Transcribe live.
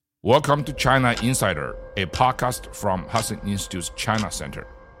Welcome to China Insider, a podcast from Hudson Institute's China Center.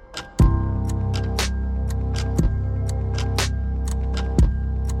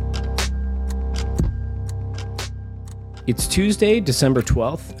 It's Tuesday, December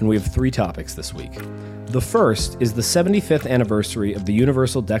 12th, and we have three topics this week. The first is the 75th anniversary of the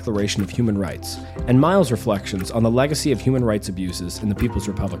Universal Declaration of Human Rights, and Miles' reflections on the legacy of human rights abuses in the People's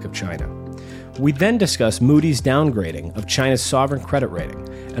Republic of China. We then discuss Moody's downgrading of China's sovereign credit rating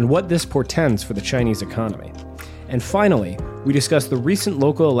and what this portends for the Chinese economy. And finally, we discuss the recent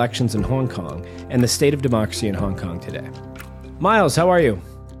local elections in Hong Kong and the state of democracy in Hong Kong today. Miles, how are you?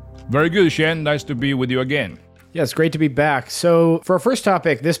 Very good, Shane. Nice to be with you again. Yeah, it's great to be back. So for our first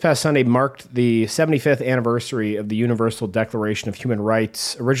topic, this past Sunday marked the 75th anniversary of the Universal Declaration of Human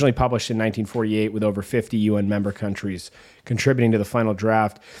Rights, originally published in 1948 with over 50 UN member countries contributing to the final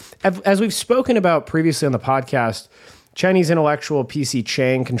draft. As we've spoken about previously on the podcast, Chinese intellectual P.C.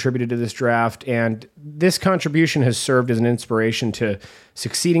 Chang contributed to this draft, and this contribution has served as an inspiration to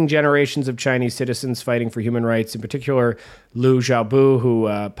succeeding generations of Chinese citizens fighting for human rights, in particular Liu Xiaobo,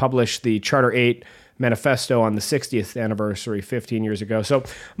 who published the Charter 8 manifesto on the 60th anniversary 15 years ago. So,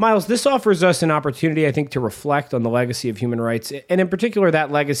 Miles, this offers us an opportunity, I think, to reflect on the legacy of human rights, and in particular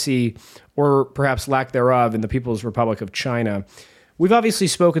that legacy, or perhaps lack thereof, in the People's Republic of China. We've obviously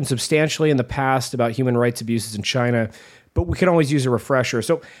spoken substantially in the past about human rights abuses in China, but we can always use a refresher.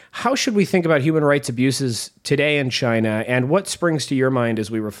 So how should we think about human rights abuses today in China, and what springs to your mind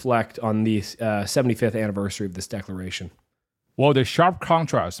as we reflect on the 75th anniversary of this declaration? Well, the sharp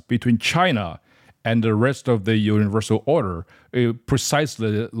contrast between China and the rest of the universal order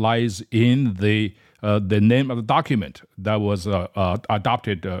precisely lies in the name of the document that was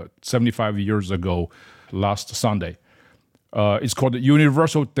adopted 75 years ago last Sunday. It's called the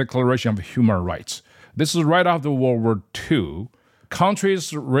Universal Declaration of Human Rights. This is right after World War II.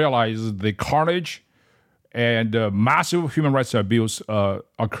 Countries realized the carnage and massive human rights abuse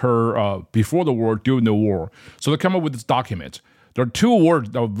occur before the war, during the war. So they come up with this document. There are two words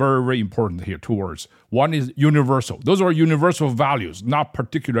that are very, very important here, two words. One is universal. Those are universal values, not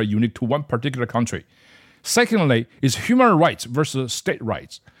particularly unique to one particular country. Secondly, is human rights versus state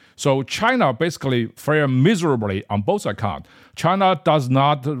rights. So China basically fared miserably on both accounts. China does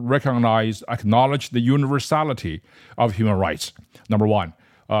not acknowledge the universality of human rights, number one.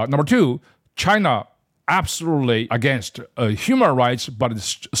 Number two, China absolutely against human rights, but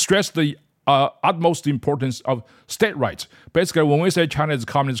stressed the utmost importance of state rights. Basically, when we say China is a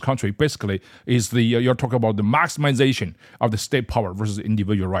communist country, basically is you're talking about the maximization of the state power versus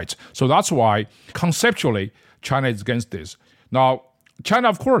individual rights. So that's why conceptually China is against this. Now, China,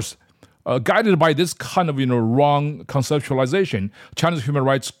 of course, guided by this kind of wrong conceptualization, China's human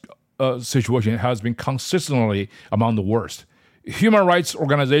rights situation has been consistently among the worst. Human rights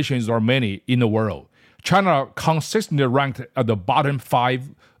organizations are many in the world. China consistently ranked at the bottom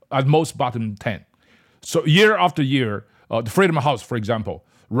 5, at most bottom 10. So year after year, the Freedom House, for example,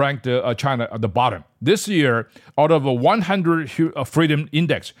 ranked China at the bottom. This year, out of a 100 freedom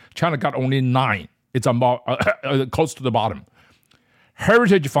index, China got only 9. It's about close to the bottom.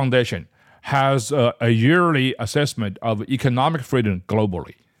 Heritage Foundation has a yearly assessment of economic freedom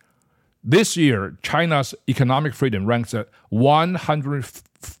globally. This year, China's economic freedom ranks at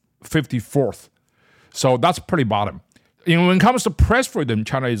 154th. So that's pretty bottom. When it comes to press freedom,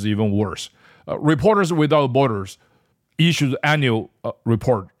 China is even worse. Reporters Without Borders issued an annual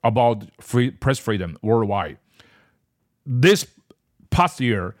report about press freedom worldwide. This past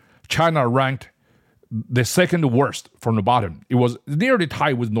year, China ranked the second worst from the bottom. It was nearly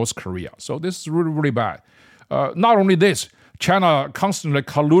tied with North Korea. So this is really, really bad. Not only this, China constantly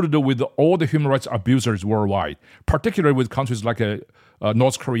colluded with all the human rights abusers worldwide, particularly with countries like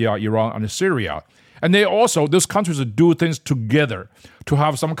North Korea, Iran, and Syria. And those countries do things together to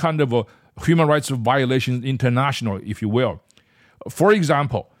have some kind of a human rights violation international, if you will. For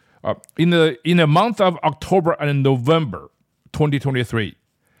example, in the month of October and November 2023,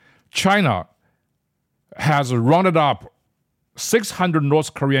 China has rounded up 600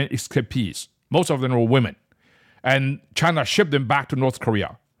 North Korean escapees. Most of them were women. And China shipped them back to North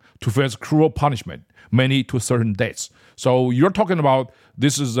Korea to face cruel punishment, many to certain deaths. So you're talking about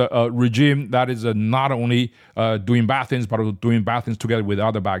this is a regime that is not only doing bad things, but doing bad things together with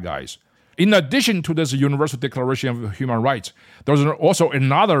other bad guys. In addition to this Universal Declaration of Human Rights, there's also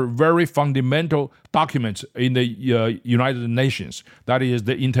another very fundamental document in the United Nations, that is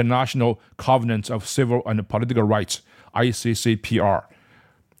the International Covenant of Civil and Political Rights, ICCPR.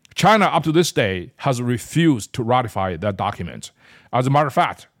 China, up to this day, has refused to ratify that document. As a matter of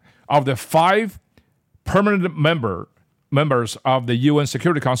fact, of the 5 permanent members members of the UN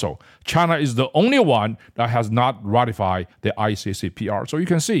Security Council, China is the only one that has not ratified the ICCPR. So you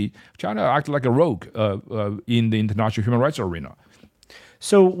can see China acts like a rogue in the international human rights arena.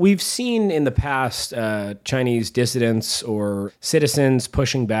 So we've seen in the past Chinese dissidents or citizens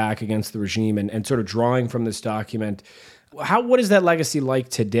pushing back against the regime and sort of drawing from this document. What is that legacy like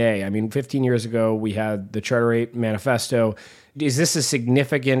today? I mean, 15 years ago, we had the Charter 8 Manifesto. Is this a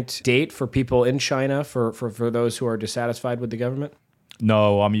significant date for people in China, for those who are dissatisfied with the government?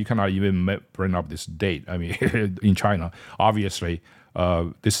 No, I mean, you cannot even bring up this date. I mean, in China, obviously,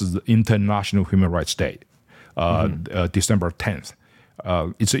 this is the International Human Rights Day, December 10th.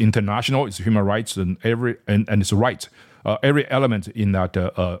 It's international, it's human rights, and it's rights. Every element in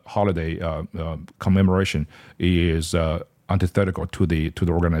that holiday commemoration is antithetical to the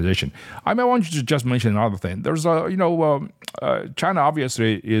organization. I want you to just mention another thing. There's China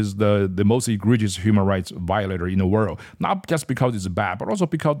obviously is the most egregious human rights violator in the world, not just because it's bad, but also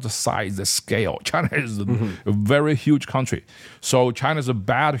because the size, the scale. China is a very huge country. So China's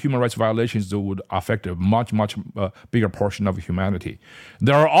bad human rights violations that would affect a much bigger portion of humanity.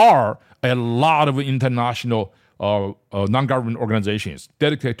 There are a lot of international non-government organizations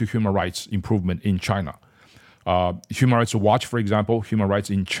dedicated to human rights improvement in China. Human Rights Watch, for example, Human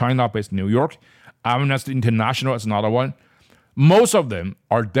Rights in China based in New York, Amnesty International is another one. Most of them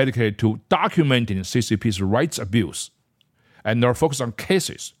are dedicated to documenting CCP's rights abuse, and they're focused on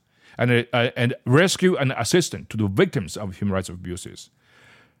cases and rescue and assistance to the victims of human rights abuses.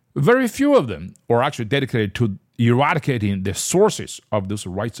 Very few of them are actually dedicated to eradicating the sources of this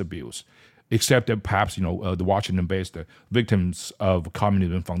rights abuse, except that perhaps the Washington-based Victims of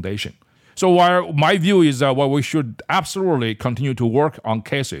Communism Foundation. So while my view is that we should absolutely continue to work on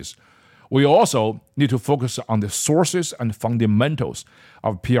cases, we also need to focus on the sources and fundamentals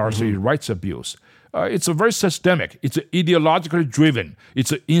of PRC rights abuse. It's a very systemic, it's ideologically driven,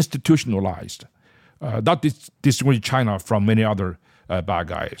 it's institutionalized. That distinguishes China from many other bad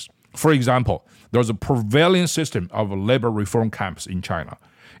guys. For example, there's a prevailing system of labor reform camps in China.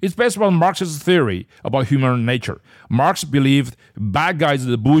 It's based on Marxist theory about human nature. Marx believed bad guys,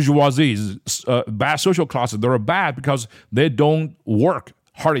 the bourgeoisie, bad social classes, they're bad because they don't work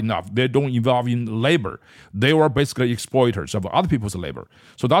hard enough. They don't involve in labor. They were basically exploiters of other people's labor.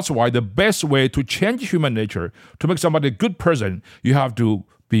 So that's why the best way to change human nature, to make somebody a good person, you have to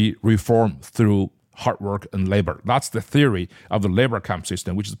be reformed through hard work and labor. That's the theory of the labor camp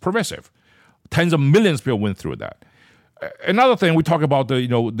system, which is pervasive. Tens of millions of people went through that. Another thing, we talk about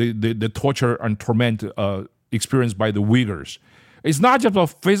the torture and torment experienced by the Uyghurs. It's not just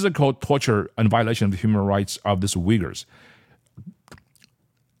about physical torture and violation of the human rights of these Uyghurs.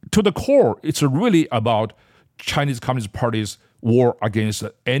 To the core, it's really about Chinese Communist Party's war against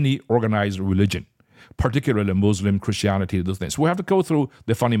any organized religion, particularly Muslim, Christianity, those things. We have to go through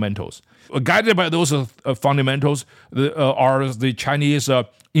the fundamentals. Guided by those fundamentals are the Chinese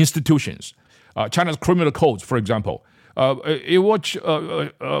institutions. China's criminal codes, for example. It would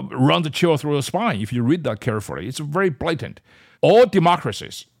run the chill through the spine if you read that carefully. It's very blatant. All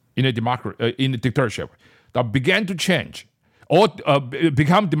democracies in a dictatorship that began to change or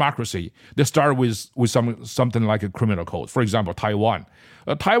become democracy, they start with something like a criminal code. For example, Taiwan.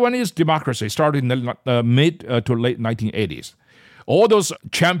 Taiwanese democracy started in the mid to late 1980s. All those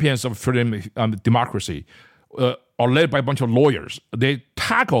champions of freedom and democracy are led by a bunch of lawyers. They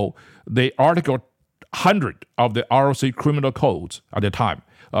tackle the Article 100 of the ROC criminal codes at the time,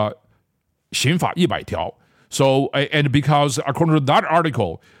 刑法100条. So, and because according to that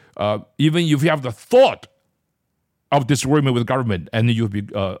article, even if you have the thought of disagreement with government, and you'll be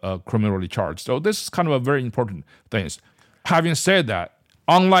criminally charged. So this is kind of a very important thing. Having said that,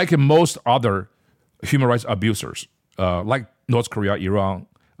 unlike most other human rights abusers, like North Korea, Iran,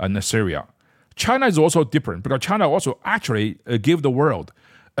 and Syria, China is also different because China also actually give the world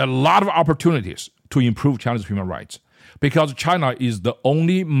a lot of opportunities to improve China's human rights, because China is the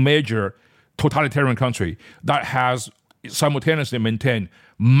only major totalitarian country that has simultaneously maintained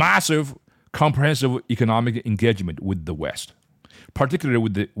massive, comprehensive economic engagement with the West, particularly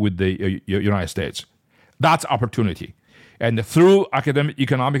with the United States. That's opportunity. And through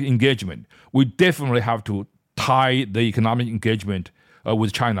economic engagement, we definitely have to tie the economic engagement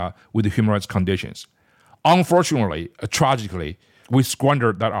with China with the human rights conditions. Unfortunately, tragically, we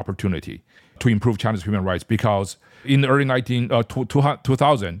squandered that opportunity to improve China's human rights because in the early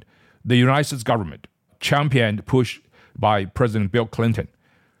 2000, the United States government, championed, pushed by President Bill Clinton,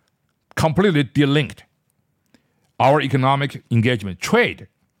 completely delinked our economic engagement, trade,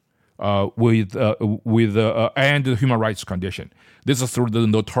 and the human rights condition. This is through the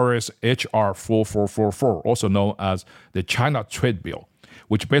notorious HR 4444, also known as the China Trade Bill,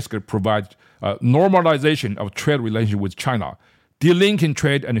 which basically provides normalization of trade relations with China, delinking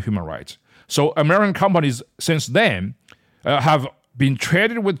trade and human rights. So American companies since then have been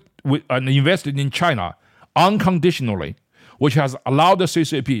traded with and invested in China unconditionally, which has allowed the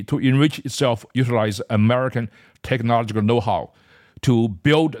CCP to enrich itself, utilize American technological know-how to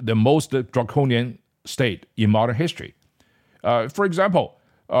build the most draconian state in modern history. For example,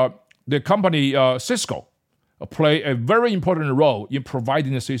 the company Cisco play a very important role in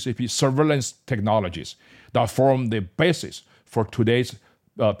providing the CCP surveillance technologies that form the basis for today's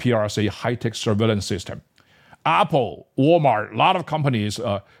PRC high-tech surveillance system. Apple, Walmart, a lot of companies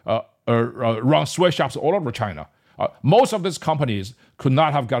run sweatshops all over China. Most of these companies could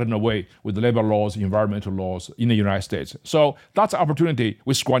not have gotten away with labor laws, environmental laws in the United States. So that's an opportunity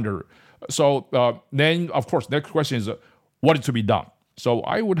we squander. So then, of course, the next question is, what is to be done? So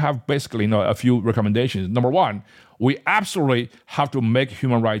I would have basically a few recommendations. Number one, we absolutely have to make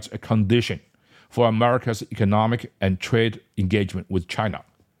human rights a condition for America's economic and trade engagement with China.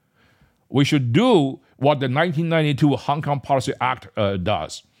 We should do what the 1992 Hong Kong Policy Act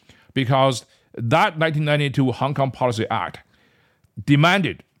does, because that 1992 Hong Kong Policy Act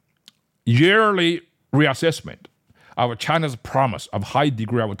demanded yearly reassessment of China's promise of high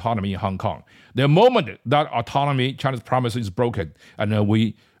degree of autonomy in Hong Kong. The moment that autonomy, China's promise is broken, and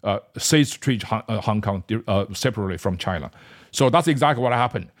we cease to treat Hong Kong separately from China. So that's exactly what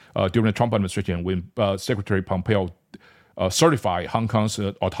happened during the Trump administration when Secretary Pompeo certified Hong Kong's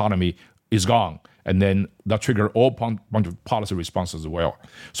autonomy is gone. And then that triggered all bunch of policy responses as well.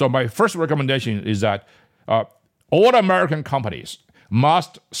 So my first recommendation is that all American companies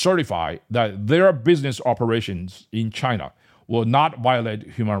must certify that their business operations in China will not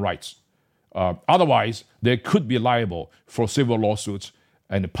violate human rights. Otherwise, they could be liable for civil lawsuits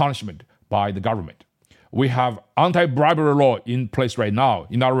and punishment by the government. We have anti-bribery law in place right now.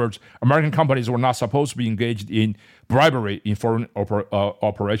 In other words, American companies were not supposed to be engaged in bribery in foreign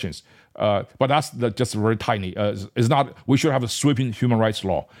operations. But that's just very tiny. It's not. We should have a sweeping human rights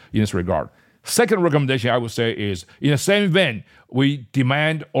law in this regard. Second recommendation I would say is, in the same vein, we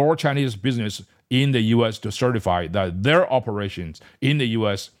demand all Chinese business in the U.S. to certify that their operations in the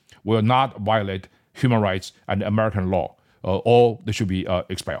U.S. will not violate human rights and American law, or they should be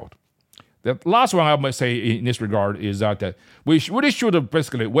expelled. The last one I might say in this regard is that we really should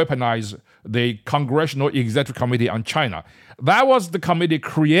basically weaponize the Congressional Executive Committee on China. That was the committee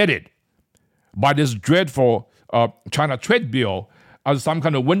created by this dreadful China trade bill as some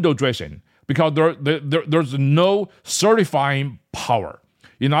kind of window dressing, because there's no certifying power.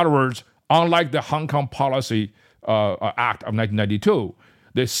 In other words, unlike the Hong Kong Policy Act of 1992,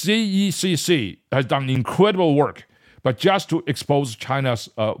 the CECC has done incredible work, but just to expose China's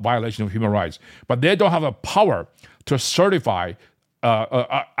violation of human rights. But they don't have a power to certify,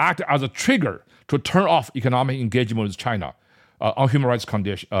 act as a trigger to turn off economic engagement with China on human rights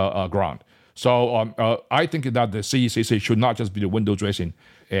ground. So I think that the CECC should not just be the window dressing,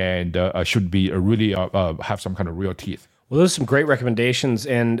 and should be really have some kind of real teeth. Well, those are some great recommendations.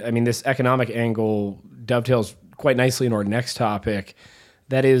 And I mean, this economic angle dovetails quite nicely into our next topic.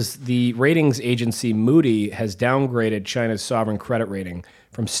 That is, the ratings agency Moody has downgraded China's sovereign credit rating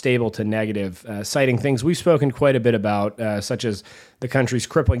from stable to negative, citing things we've spoken quite a bit about, such as the country's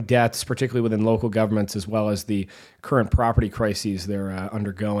crippling debts, particularly within local governments, as well as the current property crises they're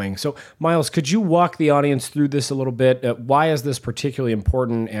undergoing. So, Miles, could you walk the audience through this a little bit? Why is this particularly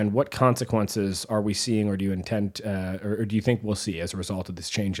important, and what consequences are we seeing, or do you intend, or do you think we'll see as a result of this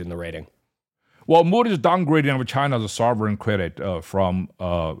change in the rating? Well, Moody's downgrading of China's sovereign credit from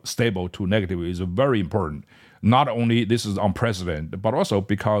stable to negative is very important. Not only this is unprecedented, but also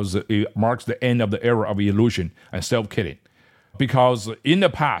because it marks the end of the era of illusion and self-kidding. Because in the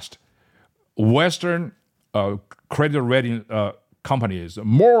past, Western credit rating companies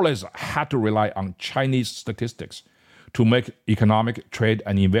more or less had to rely on Chinese statistics to make economic, trade,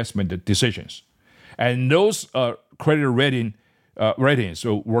 and investment decisions. And those credit ratings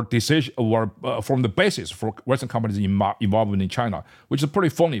were from the basis for Western companies involved in China, which is pretty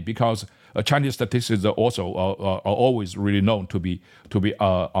funny because Chinese statistics are also are always really known to be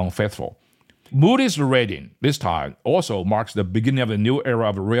unfaithful. Moody's rating this time also marks the beginning of a new era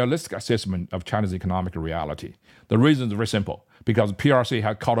of realistic assessment of China's economic reality. The reason is very simple: because PRC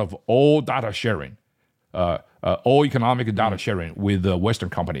had cut off all data sharing, all economic data sharing with Western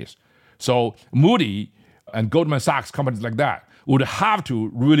companies. So Moody and Goldman Sachs, companies like that, would have to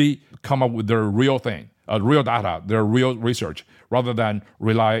really come up with their real thing, real data, their real research, rather than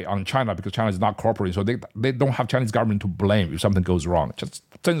rely on China because China is not cooperating. So they don't have Chinese government to blame if something goes wrong. Just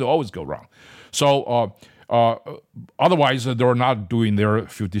things always go wrong. So otherwise, they're not doing their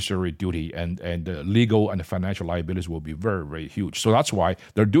fiduciary duty, and legal and financial liabilities will be very, very huge. So that's why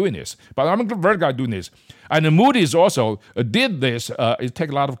they're doing this. But I'm very glad doing this. And the Moody's also did this. It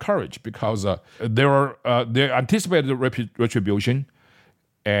takes a lot of courage because they anticipated retribution.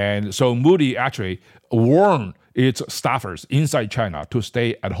 And so Moody actually warned its staffers inside China to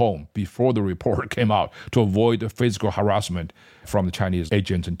stay at home before the report came out to avoid physical harassment from the Chinese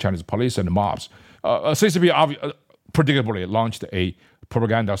agents and Chinese police and the mobs. CCP predictably launched a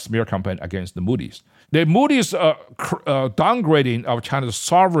propaganda smear campaign against the Moody's. The Moody's downgrading of China's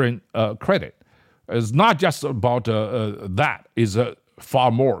sovereign credit is not just about that, is far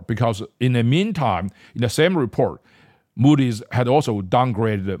more, because in the meantime, in the same report, Moody's had also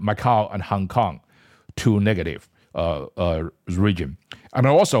downgraded Macau and Hong Kong to negative region. And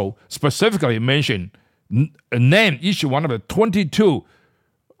also specifically mentioned, named each one of the 22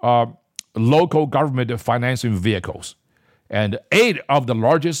 local government financing vehicles, and 8 of the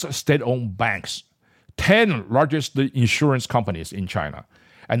largest state-owned banks, 10 largest insurance companies in China,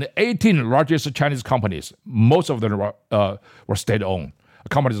 and 18 largest Chinese companies. Most of them were state-owned.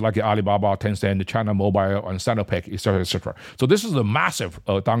 Companies like Alibaba, Tencent, China Mobile, and Sinopec, etc., etc. So this is a massive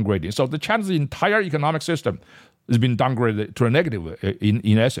downgrading. So the China's entire economic system has been downgraded to a negative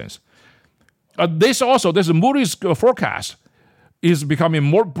in essence. This Moody's forecast is becoming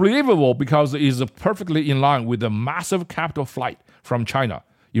more believable because it is perfectly in line with the massive capital flight from China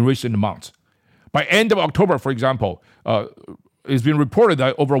in recent months. By end of October, for example, it's been reported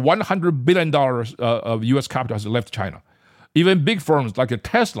that over $100 billion of U.S. capital has left China. Even big firms like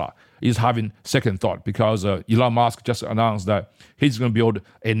Tesla is having second thought because Elon Musk just announced that he's going to build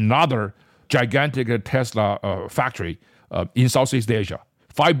another gigantic Tesla factory in Southeast Asia,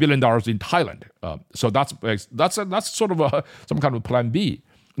 $5 billion in Thailand. So that's sort of some kind of plan B.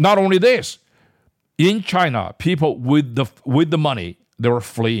 Not only this, in China, people with the money, they were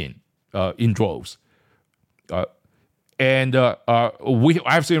fleeing in droves. I've seen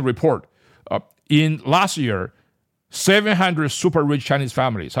a report in last year. 700 super rich Chinese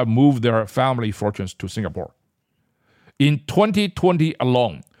families have moved their family fortunes to Singapore. In 2020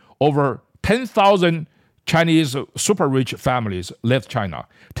 alone, over 10,000 Chinese super rich families left China,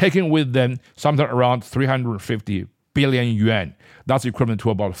 taking with them something around 350 billion yuan. That's equivalent to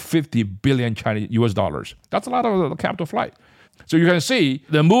about 50 billion Chinese US dollars. That's a lot of capital flight. So you can see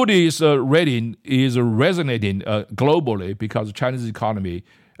the Moody's rating is resonating globally because the Chinese economy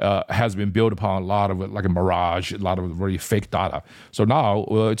has been built upon a lot of like a mirage, a lot of very fake data. So now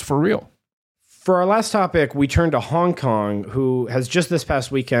it's for real. For our last topic, we turn to Hong Kong, who has just this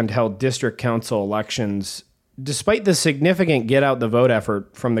past weekend held district council elections. Despite the significant get-out-the-vote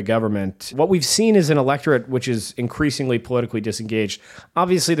effort from the government, what we've seen is an electorate which is increasingly politically disengaged.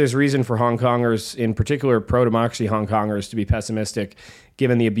 Obviously, there's reason for Hong Kongers, in particular pro-democracy Hong Kongers, to be pessimistic,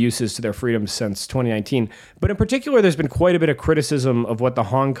 given the abuses to their freedoms since 2019. But in particular, there's been quite a bit of criticism of what the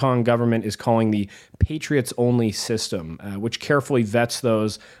Hong Kong government is calling the patriots-only system, which carefully vets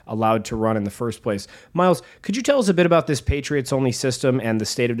those allowed to run in the first place. Miles, could you tell us a bit about this patriots-only system and the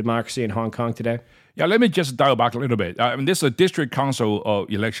state of democracy in Hong Kong today? Yeah, let me just dial back a little bit. This district council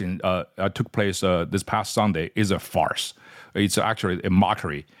election took place this past Sunday is a farce. It's actually a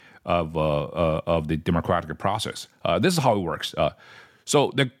mockery of the democratic process. This is how it works.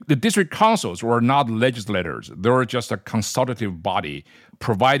 So the district councils were not legislators. They were just a consultative body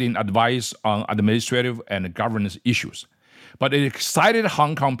providing advice on administrative and governance issues. But it excited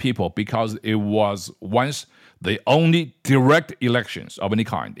Hong Kong people because it was once the only direct elections of any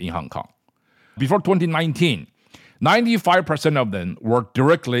kind in Hong Kong. Before 2019, 95% of them were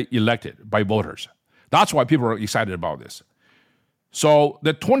directly elected by voters. That's why people are excited about this. So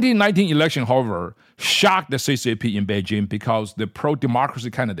the 2019 election, however, shocked the CCP in Beijing because the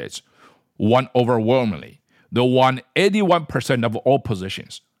pro-democracy candidates won overwhelmingly. They won 81% of all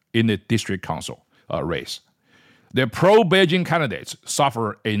positions in the district council race. The pro-Beijing candidates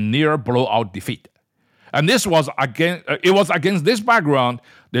suffered a near blowout defeat. And it was against this background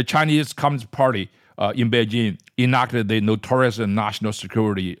the Chinese Communist Party in Beijing enacted the notorious national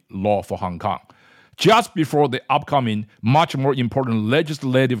security law for Hong Kong, just before the upcoming, much more important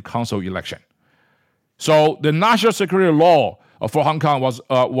legislative council election. So the national security law for Hong Kong was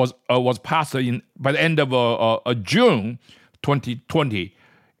passed by the end of June 2020,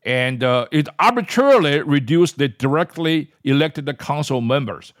 and it arbitrarily reduced the directly elected council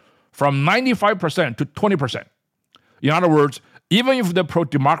members from 95% to 20%. In other words, Even if the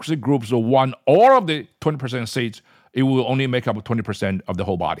pro-democracy groups won all of the 20% seats, it will only make up 20% of the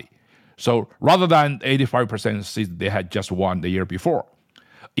whole body. So rather than 85% seats they had just won the year before.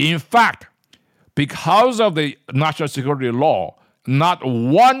 In fact, because of the national security law, not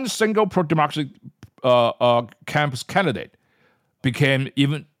one single pro-democracy campus candidate became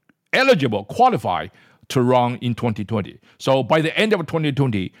even eligible, qualified to run in 2020. So by the end of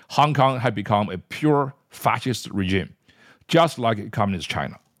 2020, Hong Kong had become a pure fascist regime, just like communist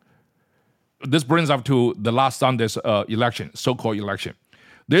China. This brings up to the last Sunday's election, so-called election.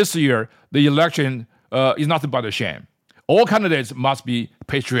 This year, the election is nothing but a sham. All candidates must be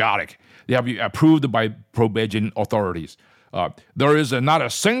patriotic. They have to be approved by pro-Beijing authorities. There is not a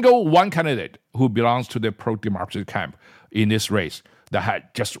single one candidate who belongs to the pro-democracy camp in this race that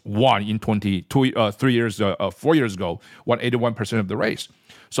had just won in 4 years ago, won 81% of the race.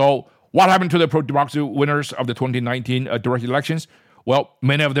 So what happened to the pro-democracy winners of the 2019 direct elections? Well,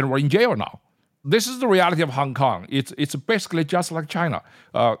 many of them were in jail now. This is the reality of Hong Kong. It's basically just like China.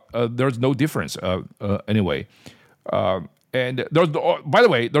 There's no difference anyway. And there's, by the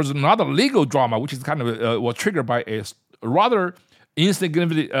way, there's another legal drama which is kind of was triggered by a rather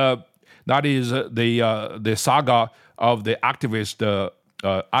insignificant. That is the saga of the activist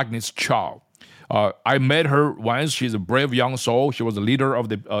Agnes Chow. I met her once. She's a brave young soul. She was the leader of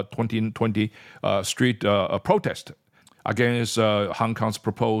the 2020 street protest against Hong Kong's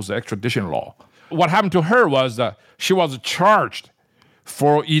proposed extradition law. What happened to her was that she was charged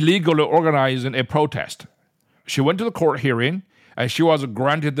for illegally organizing a protest. She went to the court hearing, and she was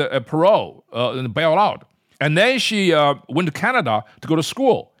granted a parole and bailed out. And then she went to Canada to go to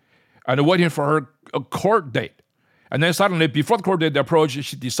school and waiting for her court date. And then suddenly, before the court date approached,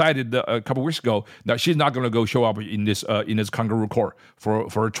 she decided a couple of weeks ago that she's not going to go show up in this kangaroo court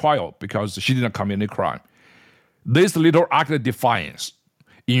for a trial because she did not commit any crime. This little act of defiance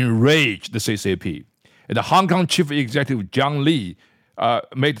enraged the CCP. And the Hong Kong chief executive, John Lee,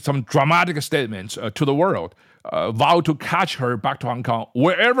 made some dramatic statements to the world, vowed to catch her back to Hong Kong,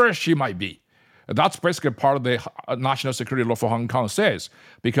 wherever she might be. That's basically part of the national security law for Hong Kong says,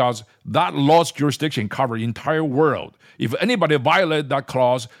 because that law's jurisdiction covers the entire world. If anybody violates that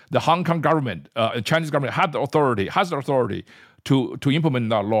clause, the Hong Kong government, Chinese government has the authority to implement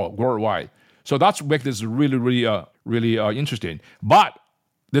that law worldwide. So that's what makes this really interesting. But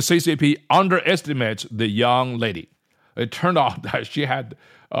the CCP underestimates the young lady. It turned out that she had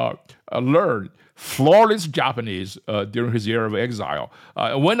learned flawless Japanese during his year of exile,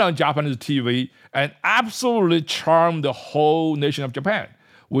 went on Japanese TV and absolutely charmed the whole nation of Japan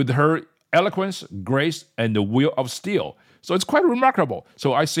with her eloquence, grace, and the will of steel. So it's quite remarkable.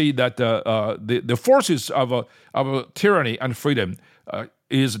 So I see that the forces of tyranny and freedom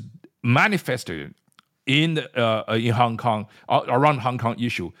is manifested in Hong Kong, around Hong Kong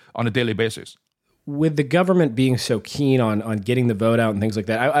issue on a daily basis. With the government being so keen on getting the vote out and things like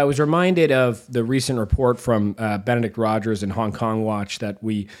that, I was reminded of the recent report from Benedict Rogers and Hong Kong Watch that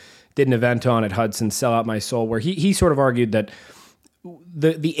we did an event on at Hudson, Sell Out My Soul, where he sort of argued that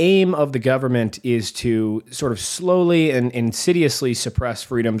the aim of the government is to sort of slowly and insidiously suppress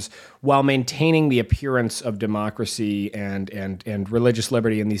freedoms while maintaining the appearance of democracy and religious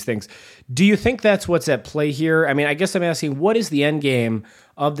liberty and these things. Do you think that's what's at play here? I mean, I guess I'm asking, what is the end game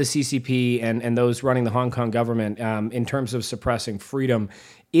of the CCP and those running the Hong Kong government in terms of suppressing freedom?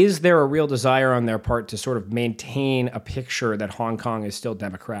 Is there a real desire on their part to sort of maintain a picture that Hong Kong is still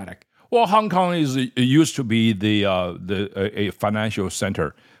democratic? Well, Hong Kong used to be a financial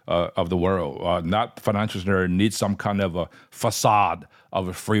center of the world. That financial center needs some kind of a facade of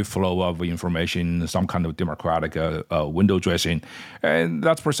a free flow of information, some kind of democratic window dressing. And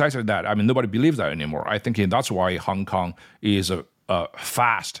that's precisely that. I mean, nobody believes that anymore. I think that's why Hong Kong is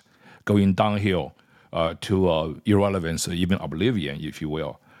fast going downhill to irrelevance, even oblivion, if you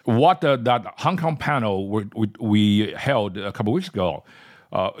will. What that Hong Kong panel we held a couple of weeks ago,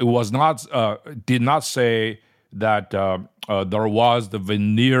 it was not did not say that there was the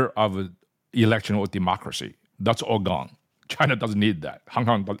veneer of election or democracy. That's all gone. China doesn't need that. Hong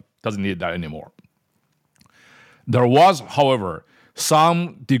Kong doesn't need that anymore. There was, however,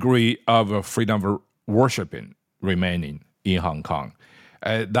 some degree of freedom of worshiping remaining in Hong Kong.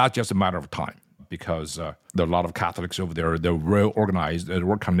 That's just a matter of time because there are a lot of Catholics over there. They're well organized.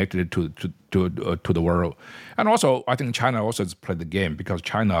 They're connected to the world. And also, I think China also has played the game because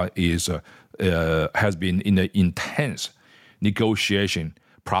China has been in an intense negotiation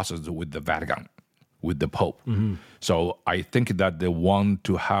process with the Vatican, with the Pope. Mm-hmm. So I think that they want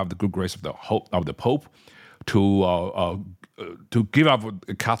to have the good grace of the Pope to give up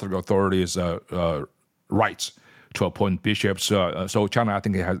Catholic authorities' rights to appoint bishops. So China, I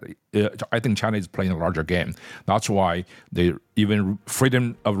think China is playing a larger game. That's why even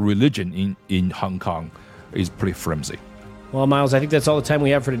freedom of religion in Hong Kong is pretty flimsy. Well, Miles, I think that's all the time we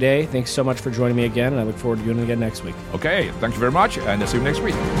have for today. Thanks so much for joining me again, and I look forward to doing it again next week. Okay, thank you very much, and see you next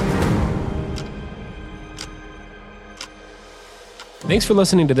week. Thanks for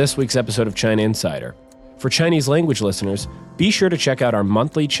listening to this week's episode of China Insider. For Chinese language listeners, be sure to check out our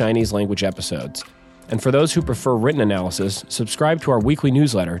monthly Chinese language episodes. And for those who prefer written analysis, subscribe to our weekly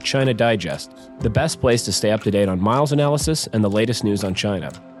newsletter, China Digest, the best place to stay up to date on Miles' analysis and the latest news on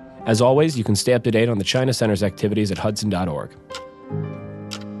China. As always, you can stay up to date on the China Center's activities at hudson.org.